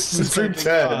this? Stream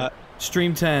 10.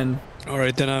 Stream 10. All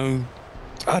right, then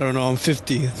I don't know. I'm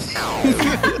 50. 50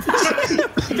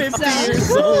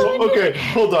 years old. Okay,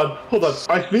 hold on.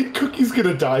 I think Cookie's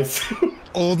gonna die soon.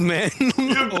 Old man.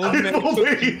 Old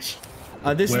age.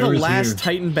 This is the last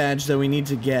Titan badge that we need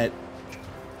to get.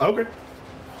 Okay.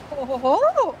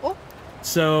 Oh.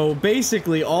 So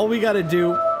basically, all we gotta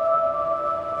do.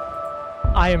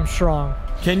 I am strong.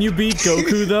 Can you beat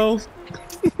Goku though?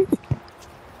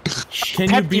 Can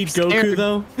you beat Goku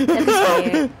though?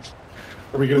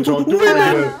 Are we gonna talk to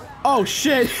him? Oh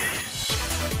shit!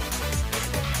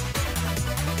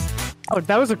 Oh,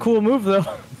 that was a cool move though.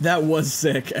 That was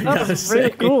sick. I That gotta was say. really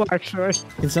cool, actually.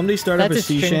 Can somebody start up a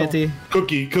sea shanty?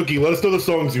 Cookie, let us know the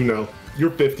songs you know.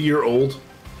 You're 50-year-old.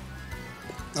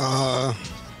 I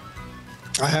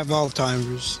have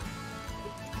Alzheimer's.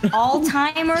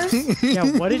 All-timers? Yeah,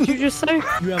 what did you just say? You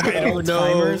have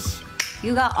Alzheimer's.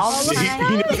 You got all He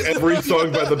time? knows every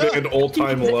song by the band All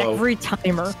Time Low. Every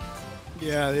timer.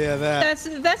 Yeah, that.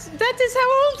 That is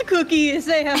how old Cookie is.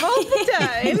 They have all the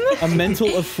time. A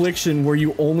mental affliction where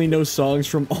you only know songs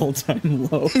from All Time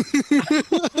Low.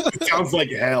 It sounds like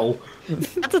hell.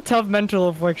 That's a tough mental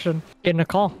affliction. Getting a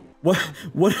call.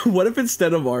 What if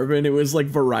instead of Arvin, it was like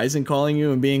Verizon calling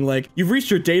you and being like, "You've reached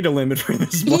your data limit for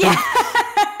this month." Yeah.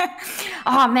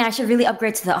 Oh man, I should really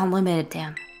upgrade to the unlimited.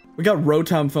 Damn. We got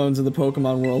Rotom phones in the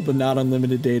Pokemon world, but not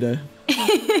unlimited data.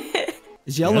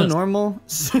 Is yellow normal?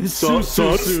 Sus. None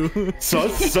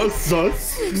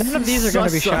of these are going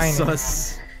to be shiny.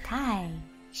 Hi.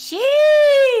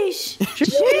 Sheesh.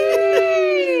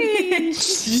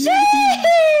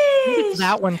 Sheesh.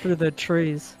 That one through the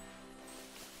trees.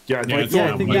 Yeah, I think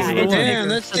Damn,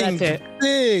 that thing's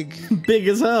big. Big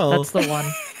as hell. That's the one.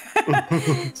 I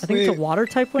think it's a water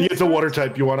type one. Yeah, it's a water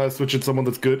type. You want to switch it to someone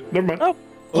that's good? Never mind. Oh.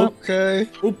 Okay.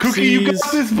 Cookie, you got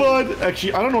this, bud.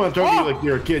 Actually, I don't know what I'm talking to you like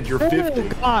you're a kid. You're 50. Oh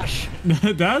gosh.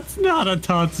 That's not a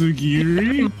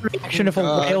Tatsugiri. Reaction if a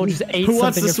whale just ate Who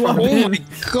wants something to swap in front of Oh me. my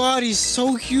god, he's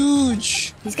so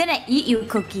huge. He's gonna eat you,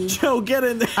 Cookie. Joe, get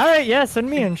in there. All right, yeah, send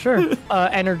me in, sure.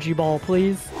 Energy ball,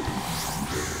 please.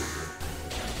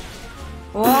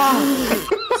 Wow.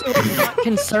 I'm not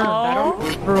concerned. I don't know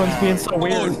why everyone's being so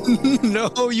weird. Oh,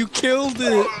 no, you killed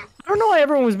it. I don't know why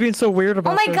everyone was being so weird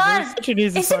about Oh my this. god. It was such an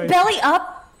easy Is fight. it belly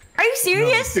up? Are you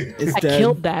serious? It's I dead.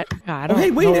 killed that. I Oh, don't hey,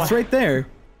 wait, know it's why. right there.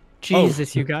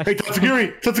 Jesus, you guys. Hey,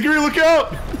 Tatsugiri! Tatsugiri, look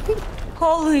out!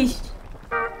 Holy.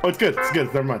 Oh, it's good. It's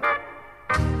good. Never mind.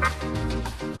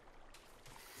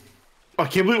 I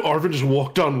can't believe Arvin just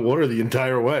walked on water the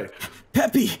entire way.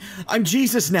 Peppy, I'm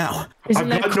Jesus now. Isn't I've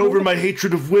that gotten cool? over my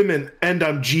hatred of women, and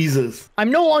I'm Jesus.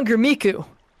 I'm no longer Miku.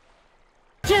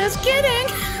 Just kidding.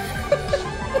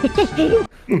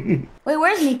 Wait,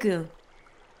 where's Miku?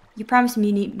 You promised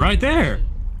me. Right there.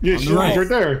 Yeah, she's right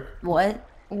there. What?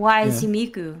 Why is he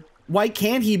Miku? Why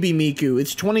can't he be Miku?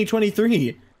 It's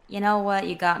 2023. You know what?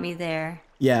 You got me there.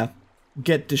 Yeah.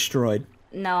 Get destroyed.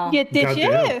 No. Get the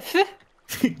Goddamn. chef.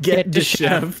 Get the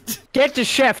chef. Get the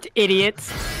chef,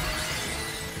 idiots.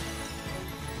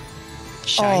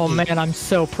 Oh man, I'm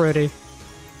so pretty.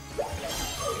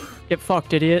 Get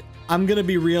fucked, idiot. I'm gonna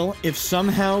be real. If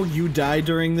somehow you die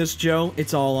during this, Joe,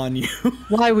 it's all on you.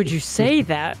 Why would you say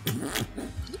that?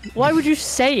 Why would you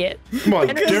say it? Come on,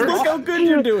 Because look how good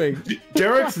you're doing.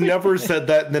 Derek's never said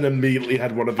that and then immediately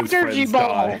had one of his Energy friends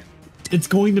ball. die. It's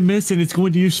going to miss and it's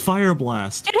going to use Fire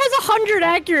Blast. It has 100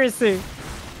 accuracy.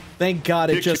 Thank God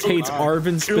it just hates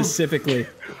Arvin specifically.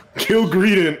 Kill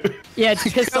Greedent. Yeah, it's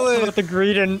pissed off about the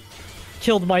greed and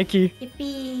killed Mikey.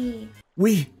 Yippee.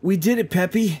 We did it,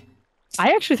 Peppy.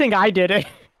 I actually think I did it.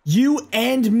 You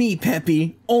and me,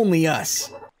 Peppy. Only us.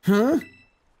 Huh?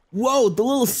 Whoa, the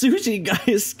little sushi guy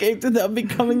escaped without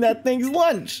becoming that thing's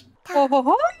lunch.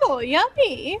 Oh,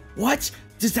 yummy. What?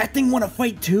 Does that thing want to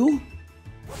fight too?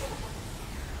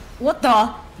 What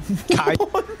the?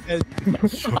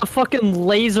 A fucking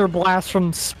laser blast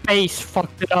from space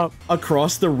fucked it up.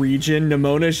 Across the region,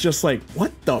 Nemona's just like,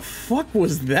 what the fuck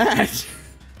was that?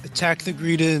 Attack the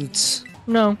Greedents.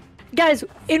 No. Guys,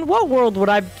 in what world would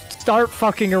I start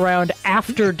fucking around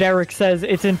after Derek says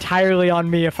it's entirely on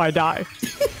me if I die?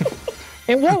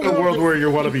 In what A world where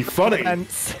you want to be funny.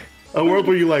 sense? A world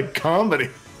where you like comedy.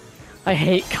 I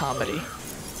hate comedy.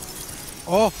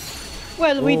 Oh.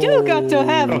 Well, we do got to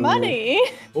have money.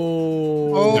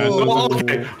 Oh.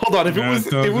 Okay, hold on. If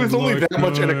it was only that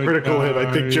much and a critical hit,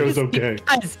 I think Joe's okay.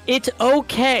 Guys, it's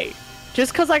okay.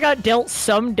 Just because I got dealt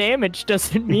some damage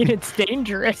doesn't mean it's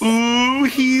dangerous. Ooh,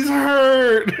 he's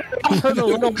hurt. I hurt a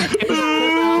little bit.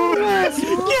 I'm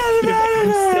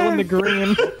still in the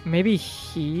green. Maybe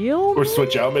heal? Or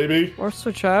switch out, maybe. Or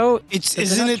switch out.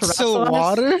 Isn't it still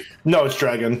water? No, it's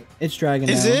dragon. It's dragon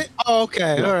Is now. it? Oh,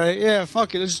 okay. Yeah. All right. Yeah.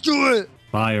 Fuck it. Let's do it.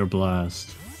 Fire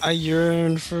Blast. I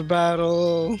yearn for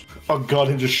battle. Oh god,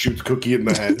 he just shoots Cookie in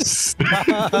the head.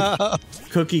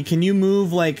 Cookie, can you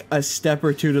move like a step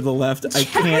or two to the left? I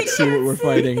can't see what we're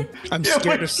fighting. I'm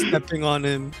scared of stepping on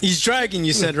him. He's dragging,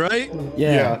 you said, right?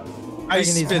 Yeah.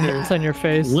 Ice These spinner. hits on your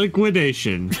face.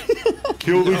 Liquidation.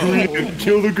 Kill the Greedent.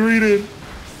 Kill the Greedent.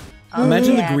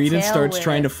 Imagine yeah, the Greedent tail starts whip.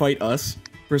 trying to fight us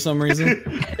for some reason.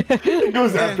 He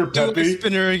goes after Do the Peppy.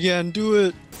 spinner again. Do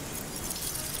it.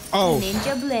 Oh.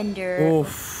 Ninja blender.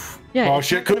 Oof. Yeah, Oh it's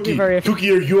shit, not gonna be Cookie. very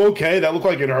Cookie, are you okay? That looked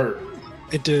like it hurt.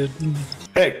 It did.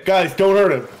 Hey, guys, don't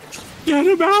hurt him. Get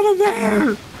him out of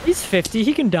there. He's 50.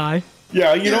 He can die.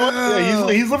 Yeah, you know what?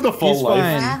 Yeah, he's lived a full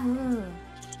life.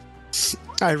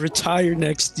 I retire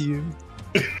next to you.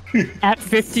 At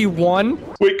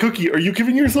 51? Wait, Cookie, are you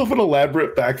giving yourself an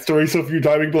elaborate backstory so if you're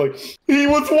diving, be like, he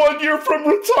was 1 year from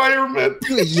retirement?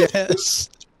 Yes.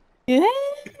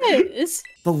 Yes.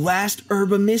 The last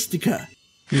Herba Mystica.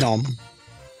 Nom.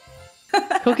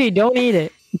 Cookie, don't eat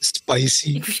it.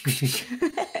 Spicy.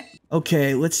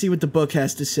 Okay, let's see what the book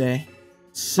has to say.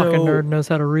 So, Fucking nerd knows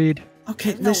how to read.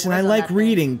 Okay, listen, I like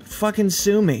reading. Fucking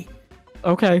sue me.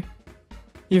 Okay.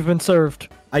 You've been served.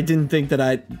 I didn't think that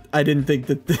I didn't think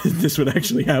that this would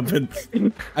actually happen.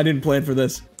 I didn't plan for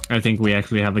this. I think we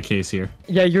actually have a case here.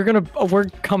 Yeah, we're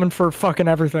coming for fucking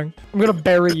everything. I'm gonna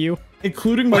bury you.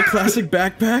 Including my classic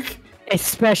backpack?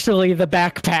 Especially the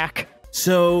backpack.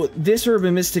 So, this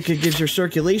Herba Mystica gives your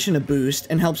circulation a boost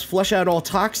and helps flush out all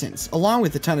toxins, along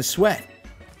with a ton of sweat.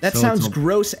 That sounds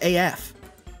gross AF.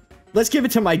 Let's give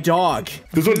it to my dog.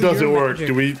 This one doesn't work.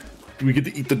 Do we get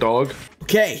to eat the dog?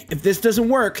 Okay, if this doesn't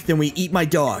work, then we eat my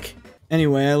dog.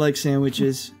 Anyway, I like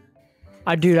sandwiches.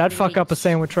 Dude, I'd fuck up a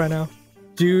sandwich right now.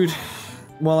 Dude,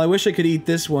 well, I wish I could eat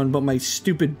this one, but my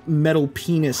stupid metal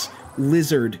penis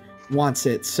lizard wants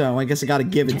it, so I guess I gotta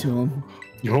give it to him.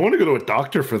 You don't want to go to a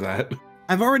doctor for that.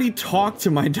 I've already talked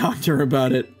to my doctor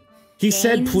about it. He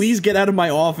said, please get out of my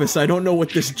office. I don't know what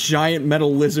this giant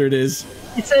metal lizard is.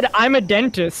 He said, I'm a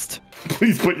dentist.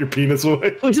 Please put your penis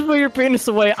away. Please put your penis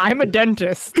away. I'm a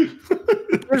dentist.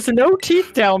 There's no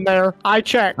teeth down there. I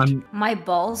checked. My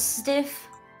balls stiff.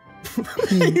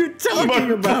 What are you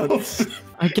talking about?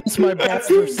 I guess my That's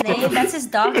balls are his stiff. name. That's his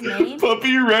dog's name.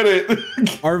 Puppy read it.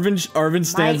 Arvin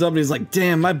stands up and he's like,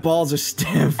 damn, my balls are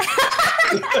stiff.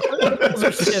 Balls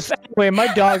are stiff. Anyway,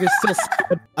 my dog is still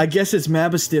stiff. I guess it's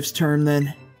Mabastiff's turn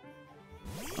then.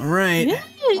 Alright.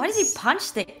 Why does he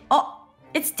punch the? Oh,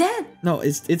 it's dead. No,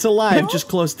 it's alive, just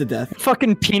close to death.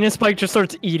 Fucking penis spike just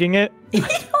starts eating it.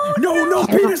 No,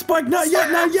 penis spike, not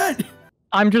yet.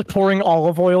 I'm just pouring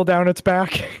olive oil down its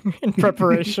back in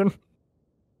preparation.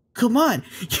 Come on,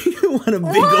 you want a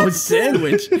big old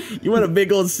sandwich? You want a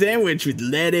big old sandwich with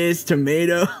lettuce,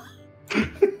 tomato?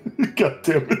 God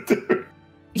damn it, dude.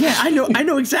 Yeah, I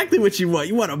know exactly what you want.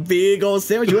 You want a big old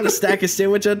sandwich. You want to stack a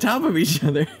sandwich on top of each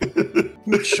other.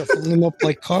 Shuffle them up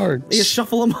like cards. Yeah,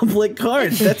 shuffle them up like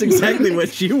cards. That's exactly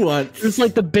what you want. It's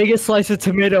like the biggest slice of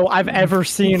tomato I've ever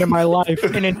seen in my life.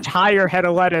 An entire head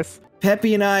of lettuce.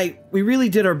 Peppy and I, we really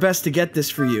did our best to get this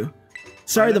for you.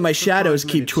 Sorry that my shadows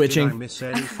keep twitching.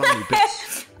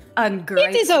 Ungrateful.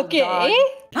 It is okay.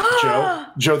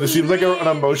 Joe, this seems like an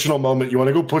emotional moment. You want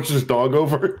to go push this dog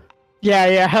over?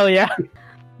 Yeah, hell yeah.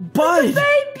 Bud!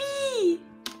 Baby!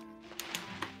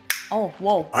 Oh,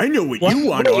 whoa. I know what you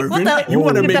want, Arvin. You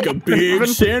want to make a big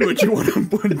sandwich. You want to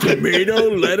put tomato,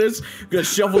 lettuce, gonna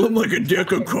shuffle them like a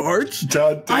deck of cards?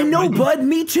 I know, Bud,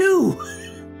 me too.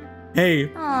 Hey,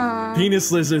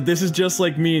 Penis Lizard, this is just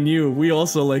like me and you. We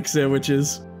also like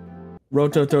sandwiches.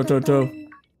 Roto-to-to-to.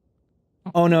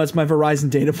 Oh no, it's my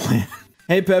Verizon data plan.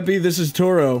 Hey Peppy, this is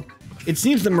Toro. It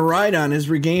seems that Miraidon has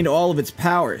regained all of its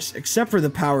powers, except for the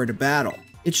power to battle.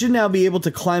 It should now be able to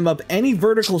climb up any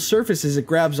vertical surfaces it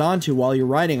grabs onto while you're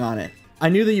riding on it. I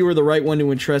knew that you were the right one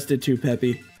to entrust it to,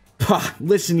 Peppy. Pah,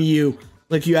 listen to you,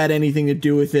 like you had anything to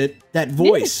do with it. That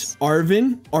voice,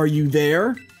 Arvin, are you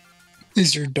there?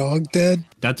 Is your dog dead?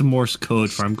 That's Morse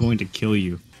code for I'm going to kill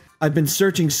you. I've been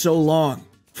searching so long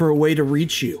for a way to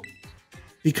reach you.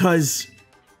 Because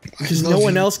no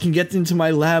one else can get into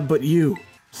my lab but you.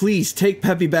 Please take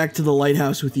Peppy back to the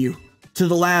lighthouse with you. To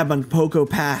the lab on Poco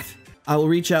Path. I will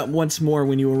reach out once more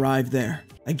when you arrive there.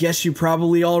 I guess you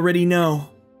probably already know,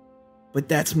 but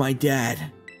that's my dad.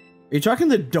 Are you talking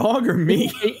to the dog or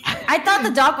me? I thought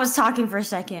the dog was talking for a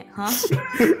second, huh?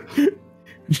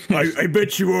 I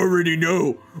bet you already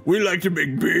know. We like to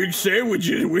make big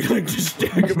sandwiches. We like to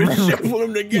stack them and shuffle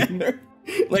them together.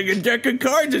 Like a deck of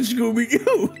cards in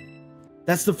Scooby-Doo.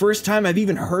 That's the first time I've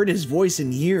even heard his voice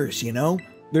in years, you know?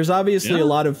 There's obviously a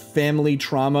lot of family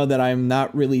trauma that I'm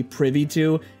not really privy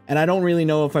to, and I don't really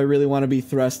know if I really want to be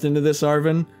thrust into this,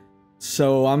 Arvin.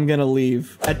 So I'm gonna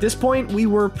leave. At this point, we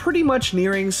were pretty much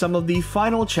nearing some of the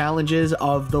final challenges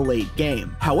of the late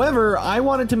game. However, I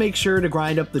wanted to make sure to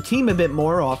grind up the team a bit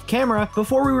more off camera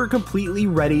before we were completely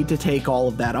ready to take all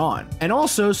of that on. And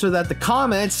also so that the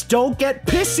comments don't get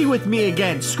pissy with me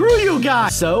again. Screw you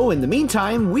guys! So in the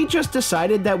meantime, we just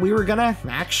decided that we were gonna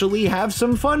actually have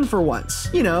some fun for once.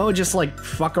 You know, just like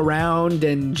fuck around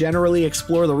and generally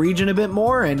explore the region a bit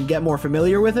more and get more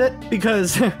familiar with it.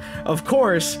 Because, of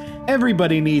course,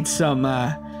 everybody needs some,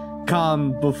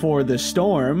 calm before the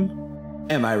storm.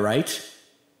 Am I right?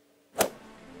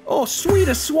 Oh, sweet,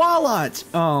 a Swalot!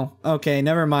 Oh, okay,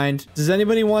 never mind. Does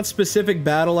anybody want specific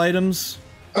battle items?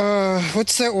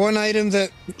 What's that one item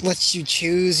that lets you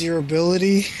choose your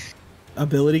ability?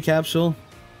 Ability capsule?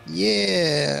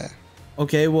 Yeah.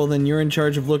 Okay, well then you're in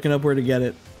charge of looking up where to get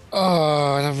it.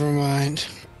 Oh, never mind.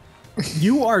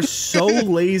 You are so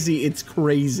lazy, it's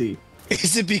crazy.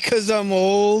 Is it because I'm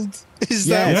old? Is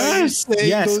that what you're saying?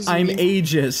 Yes, I'm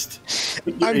ageist.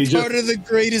 I'm part of the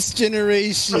greatest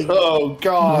generation. Oh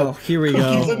God! Oh, here we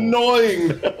go. He's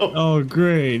annoying. Oh,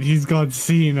 great. He's gone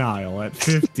senile at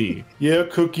 50. Yeah,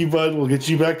 Cookie Bud, we'll get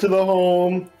you back to the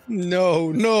home.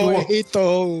 No, I hate the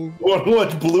home. Want to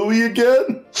watch Bluey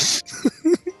again?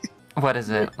 What is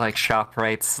it? Like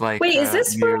ShopRite's like Wait, is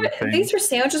this for these are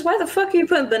sandwiches? Why the fuck are you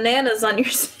putting bananas on your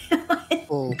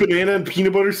sandwich? Banana and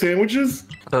peanut butter sandwiches?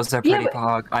 Those are pretty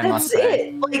pog, I must That's say.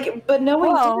 it. Like, but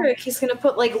knowing Derek, he's gonna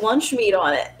put like lunch meat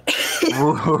on it.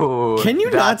 Ooh, Can you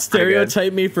not that's pretty good.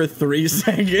 stereotype me for 3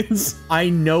 seconds? I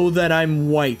know that I'm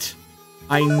white.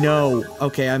 I know.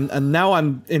 Okay, now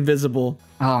I'm invisible.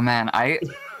 Oh man, I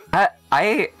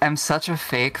am such a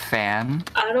fake fan.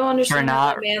 I don't understand how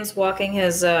not- that man's walking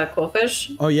his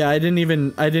quillfish. Oh yeah, I didn't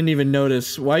even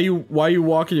notice. Why you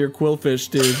walking your quillfish,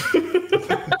 dude?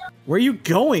 Where are you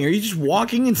going? Are you just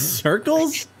walking in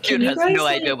circles? Dude has no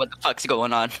idea what the fuck's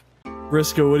going on.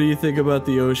 Briscoe, what do you think about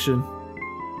the ocean?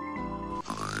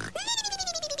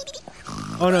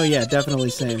 Oh no, yeah, definitely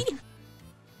same.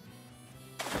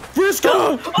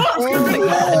 Briscoe!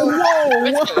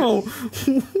 Whoa!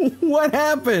 What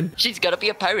happened? She's gotta be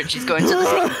a pirate. She's going to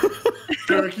the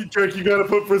sea. Derek, you gotta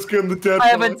put Friska in the dead I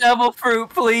have a box. devil fruit,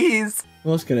 please.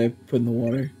 What else can I put in the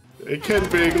water? Hey, Ken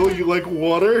Bagel, you like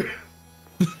water?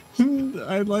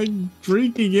 I like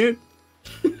drinking it.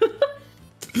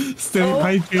 Stay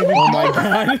hydrated. Oh my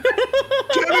God.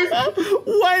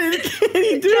 Why did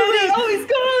Kenny do this? Oh, he's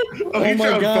gone. Oh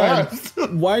my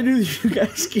God. Why do you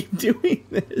guys keep doing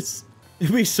this?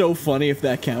 It'd be so funny if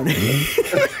that counted.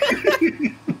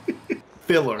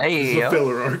 Filler. Hey, This is a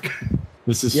filler arc.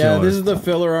 This is Yeah, filler. this is the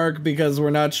filler arc because we're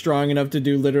not strong enough to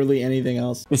do literally anything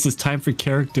else. This is time for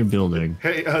character building.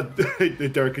 Hey,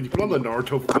 Derek, can you put on the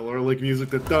Naruto filler like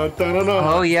music that dun dun dun dun?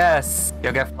 Oh yes,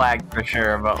 you'll get flagged for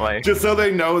sure, but like Just so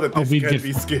they know that this we can get-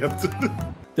 be skipped.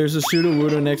 There's a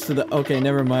Sudowoodo next to the. Okay,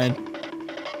 never mind.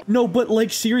 No, but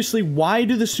like seriously, why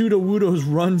do the Sudowoodos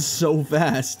run so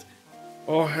fast?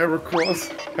 Oh, Heracross.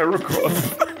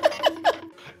 Heracross.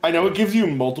 I know it gives you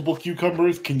multiple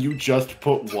cucumbers. Can you just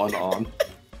put one on?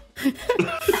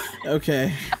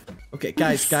 Okay. Okay,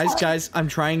 guys, I'm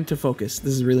trying to focus.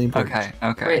 This is really important.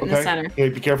 okay. Right in the center. Hey,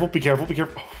 be careful, be careful, be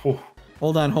careful. Oh.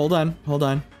 Hold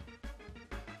on.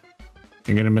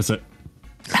 You're gonna miss it.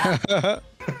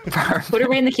 Put it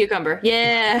right in the cucumber.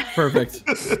 Yeah. Perfect.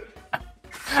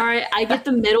 All right, I get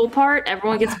the middle part.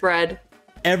 Everyone gets bread.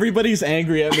 Everybody's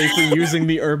angry at me for using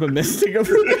the Herba Mystic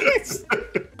over this.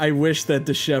 I wish that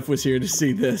the chef was here to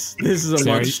see this. This is a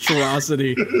Sorry.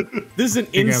 monstrosity. This is an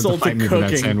You're gonna have to insult to fight me for that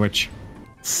cooking. sandwich.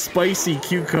 Spicy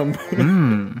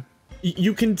cucumber.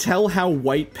 You can tell how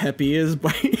white Peppy is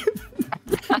by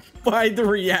by the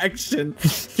reaction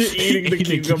to eating the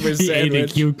cucumber He ate a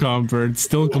sandwich. cucumber and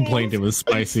still complained it was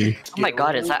spicy. Oh my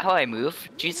god, is that how I move?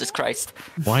 Jesus Christ.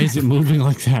 Why is it moving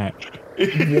like that?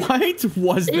 What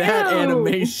was that Ew. Come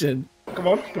animation?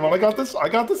 on, I got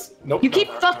this. Nope. You keep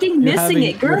fucking missing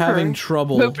it, You're Gerber. having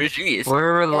trouble. Jeez.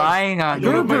 We're relying on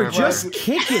you. Gerber, Gerber. just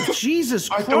kick it. Jesus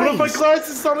I Christ. don't have my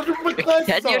glasses on. I don't have my glasses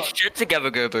Get your on. shit together,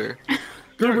 Gerber.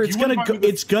 Gerber, it's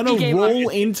gonna roll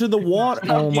into the water.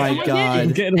 Oh my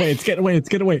God. It's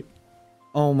getting away.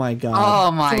 Oh my God.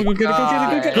 Oh my Go,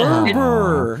 god.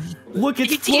 Gerber! Look,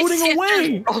 it's floating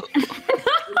away!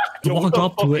 Walk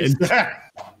up to it.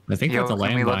 I think Yo, that's a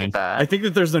can we look at landmine. that? I think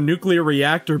that there's a nuclear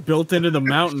reactor built into the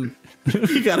mountain.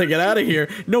 You gotta get out of here.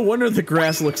 No wonder the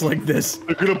grass looks like this.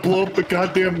 They're gonna blow up the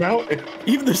goddamn mountain.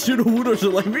 Even the Sudowoodos are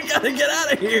like, we gotta get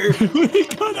out of here. We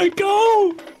gotta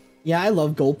go. Yeah, I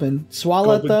love Gulpin.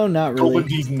 Swallow though, not really. Open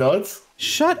these nuts.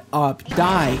 Shut up,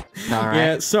 die. All Yeah,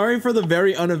 right. sorry for the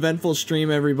very uneventful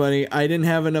stream, everybody. I didn't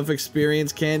have enough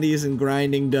experience, candies, and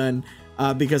grinding done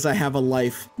because I have a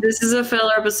life. This is a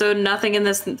filler episode. Nothing in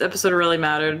this episode really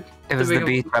mattered. It was the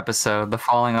beach episode, the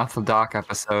falling off the dock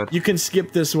episode. You can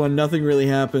skip this one, nothing really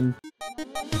happened.